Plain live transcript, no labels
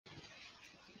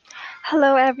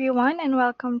Hello, everyone, and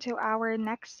welcome to our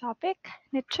next topic,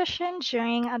 nutrition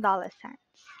during adolescence.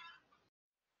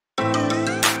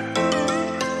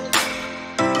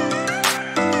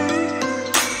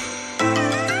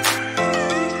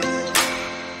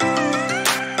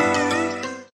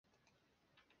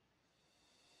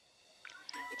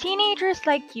 Teenagers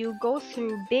like you go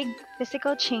through big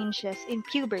physical changes in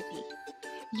puberty.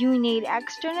 You need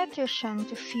extra nutrition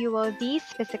to fuel these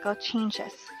physical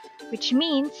changes, which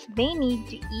means they need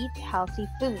to eat healthy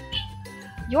food.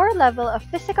 Your level of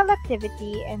physical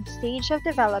activity and stage of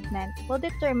development will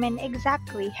determine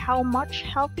exactly how much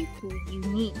healthy food you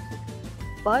need.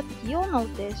 But you'll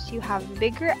notice you have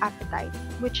bigger appetite,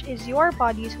 which is your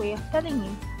body's way of telling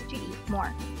you to eat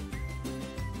more.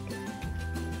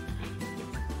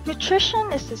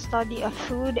 Nutrition is the study of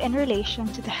food in relation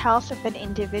to the health of an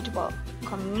individual,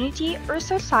 community, or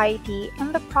society,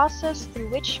 and the process through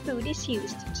which food is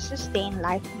used to sustain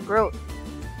life and growth.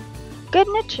 Good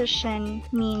nutrition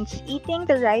means eating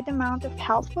the right amount of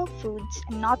healthful foods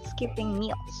and not skipping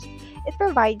meals. It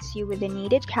provides you with the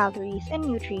needed calories and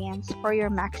nutrients for your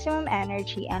maximum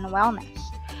energy and wellness.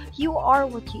 You are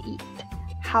what you eat.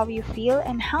 How you feel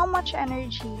and how much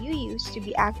energy you use to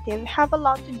be active have a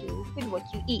lot to do with what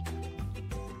you eat.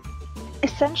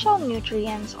 Essential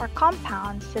nutrients are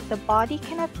compounds that the body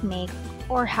cannot make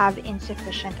or have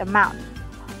insufficient amount.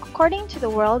 According to the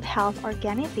World Health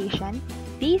Organization,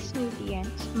 these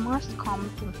nutrients must come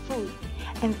from food,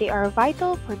 and they are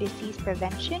vital for disease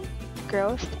prevention,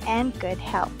 growth, and good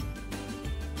health.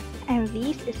 And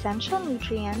these essential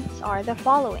nutrients are the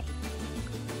following.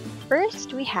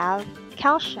 First, we have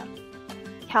calcium.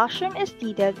 Calcium is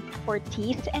needed for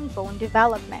teeth and bone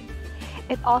development.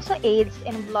 It also aids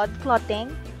in blood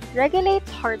clotting, regulates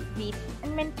heartbeat,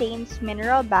 and maintains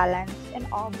mineral balance in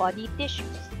all body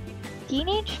tissues.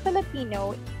 Teenage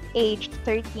Filipino aged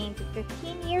 13 to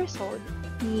 15 years old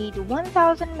need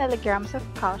 1,000 milligrams of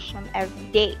calcium every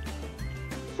day.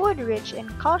 Food rich in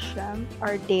calcium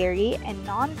are dairy and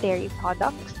non-dairy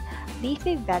products,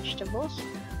 leafy vegetables,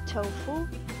 tofu,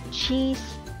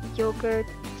 cheese, yogurt,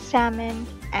 salmon,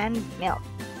 and milk.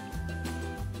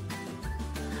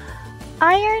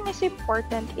 Iron is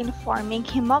important in forming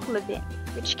hemoglobin,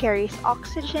 which carries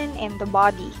oxygen in the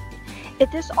body.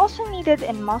 It is also needed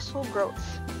in muscle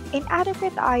growth.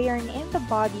 Inadequate iron in the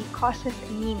body causes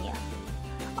anemia.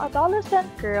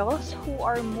 Adolescent girls who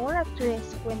are more at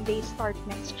risk when they start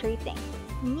menstruating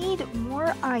need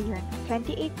more iron,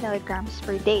 28 milligrams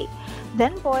per day,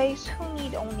 than boys who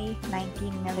need only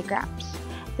 19 milligrams.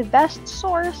 The best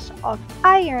source of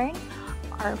iron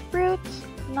are fruits,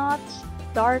 nuts,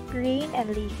 dark green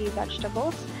and leafy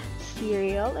vegetables,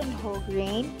 cereal and whole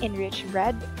grain enriched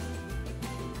bread.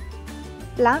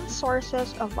 Plant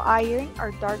sources of iron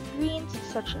are dark greens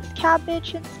such as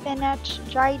cabbage and spinach,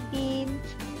 dried beans,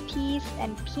 peas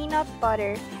and peanut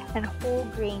butter, and whole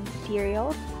grain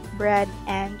cereals, bread,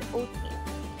 and oatmeal.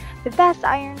 The best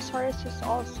iron source is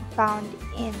also found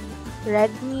in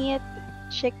red meat,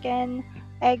 chicken,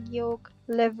 egg yolk,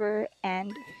 liver,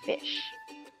 and fish.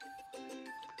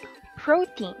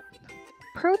 Protein.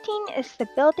 Protein is the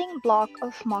building block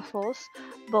of muscles,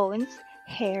 bones,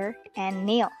 hair, and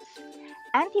nails.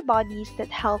 Antibodies that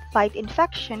help fight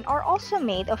infection are also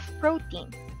made of protein.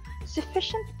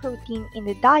 Sufficient protein in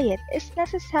the diet is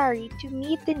necessary to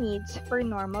meet the needs for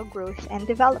normal growth and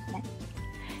development.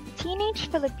 Teenage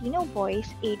Filipino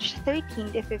boys aged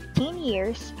 13 to 15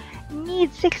 years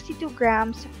need 62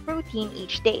 grams of protein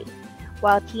each day,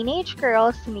 while teenage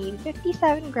girls need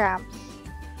 57 grams.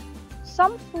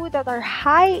 Some food that are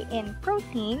high in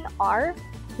protein are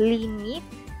lean meat,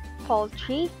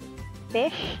 poultry,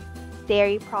 fish,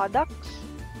 dairy products,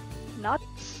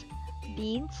 nuts,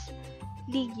 beans,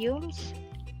 legumes,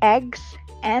 eggs,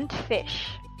 and fish.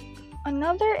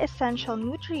 Another essential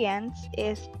nutrient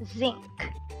is zinc.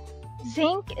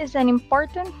 Zinc is an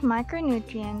important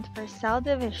micronutrient for cell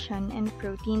division and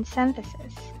protein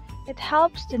synthesis. It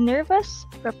helps the nervous,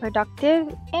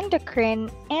 reproductive,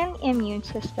 endocrine, and immune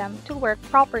system to work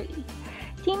properly.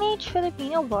 Teenage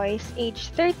Filipino boys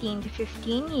aged 13 to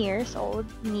 15 years old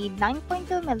need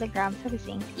 9.2 milligrams of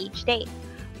zinc each day,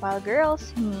 while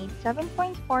girls need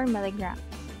 7.4 milligrams.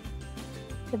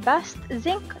 The best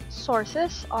zinc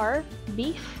sources are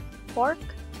beef, pork,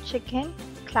 chicken,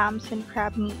 clams, and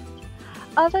crab meat.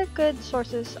 Other good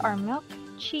sources are milk,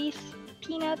 cheese,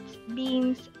 peanuts,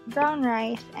 beans, brown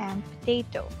rice, and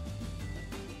potato.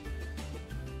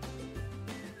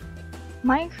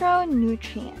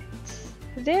 Micronutrients.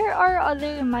 There are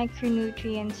other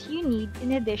micronutrients you need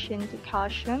in addition to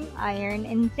calcium, iron,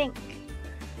 and zinc.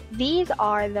 These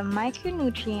are the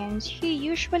micronutrients you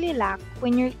usually lack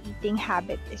when your eating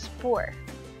habit is poor.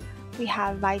 We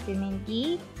have vitamin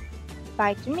D,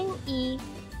 vitamin E,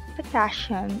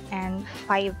 potassium, and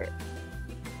fiber.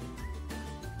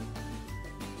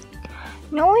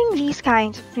 Knowing these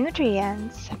kinds of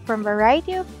nutrients from a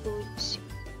variety of foods,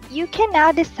 you can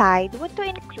now decide what to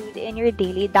include in your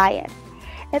daily diet.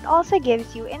 It also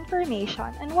gives you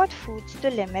information on what foods to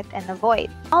limit and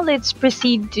avoid. Now let's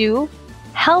proceed to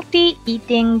healthy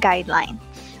eating guidelines.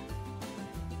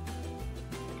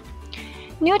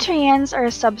 Nutrients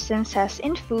are substances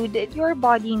in food that your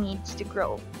body needs to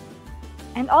grow.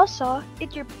 And also,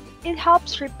 it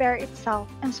helps repair itself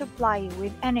and supply you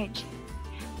with energy.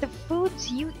 The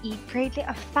foods you eat greatly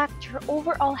affect your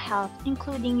overall health,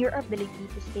 including your ability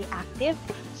to stay active,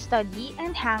 study,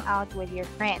 and hang out with your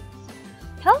friends.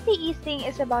 Healthy eating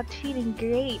is about feeling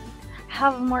great,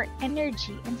 have more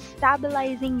energy, and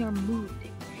stabilizing your mood.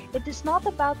 It is not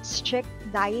about strict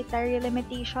dietary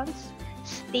limitations,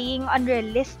 staying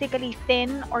unrealistically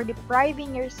thin, or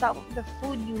depriving yourself of the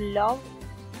food you love,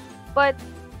 but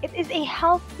it is a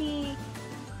healthy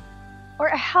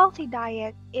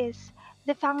diet is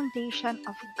the foundation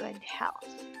of good health.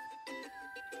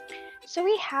 So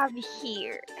we have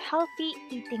here healthy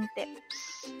eating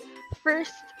tips.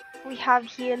 First, we have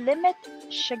here limit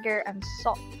sugar and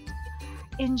salt.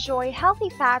 Enjoy healthy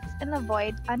fats and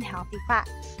avoid unhealthy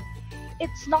fats.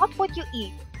 It's not what you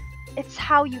eat, it's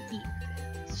how you eat.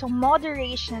 So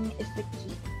moderation is the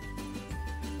key.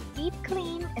 Eat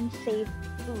clean and safe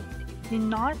food. Do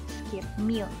not skip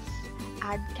meals.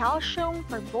 Add calcium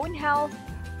for bone health,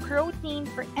 protein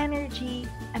for energy,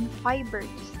 and fiber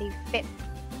to stay fit.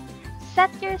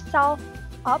 Set yourself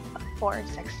up for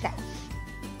success.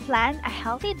 Plan a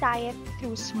healthy diet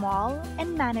through small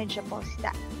and manageable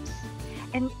steps.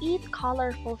 And eat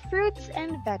colorful fruits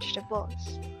and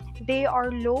vegetables. They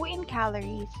are low in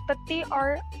calories, but they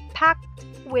are packed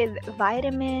with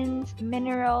vitamins,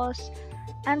 minerals,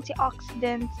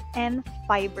 antioxidants, and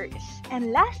fibers.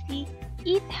 And lastly,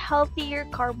 eat healthier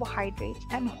carbohydrates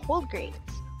and whole grains.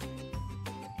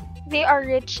 They are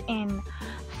rich in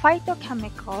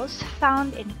phytochemicals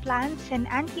found in plants and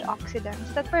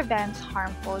antioxidants that prevents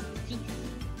harmful disease.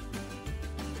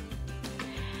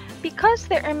 Because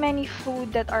there are many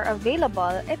foods that are available,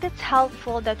 it is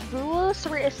helpful that rules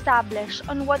were established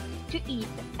on what to eat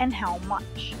and how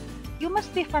much. You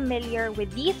must be familiar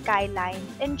with these guidelines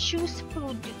and choose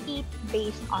food to eat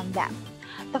based on them.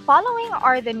 The following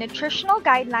are the nutritional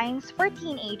guidelines for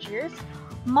teenagers,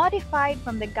 modified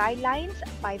from the guidelines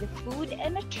by the Food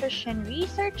and Nutrition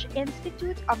Research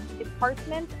Institute of the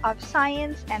Department of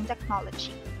Science and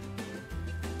Technology.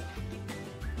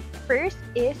 First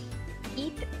is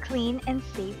eat clean and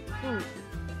safe food.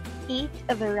 Eat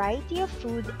a variety of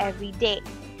food every day.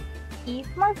 Eat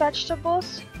more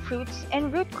vegetables, fruits,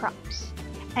 and root crops.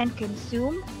 And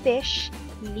consume fish,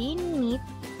 lean meat,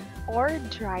 or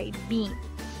dried beans.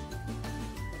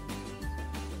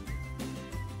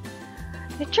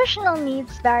 Nutritional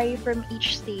needs vary from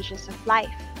each stages of life,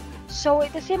 so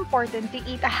it is important to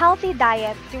eat a healthy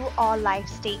diet through all life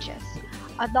stages.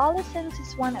 Adolescence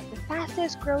is one of the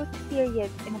fastest growth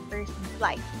periods in a person's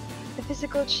life. The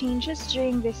physical changes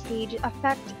during this stage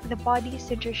affect the body's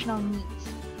nutritional needs.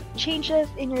 Changes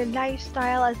in your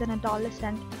lifestyle as an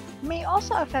adolescent may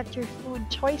also affect your food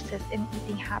choices and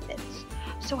eating habits.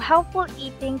 So healthful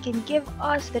eating can give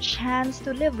us the chance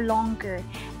to live longer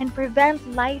and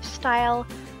prevent lifestyle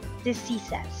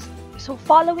diseases. So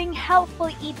following healthful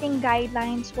eating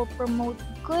guidelines will promote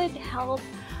good health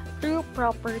through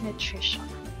proper nutrition.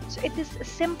 So it is a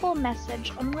simple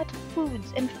message on what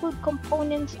foods and food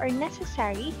components are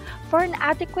necessary for an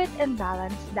adequate and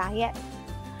balanced diet.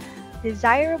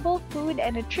 Desirable food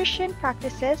and nutrition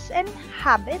practices and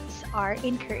habits are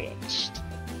encouraged.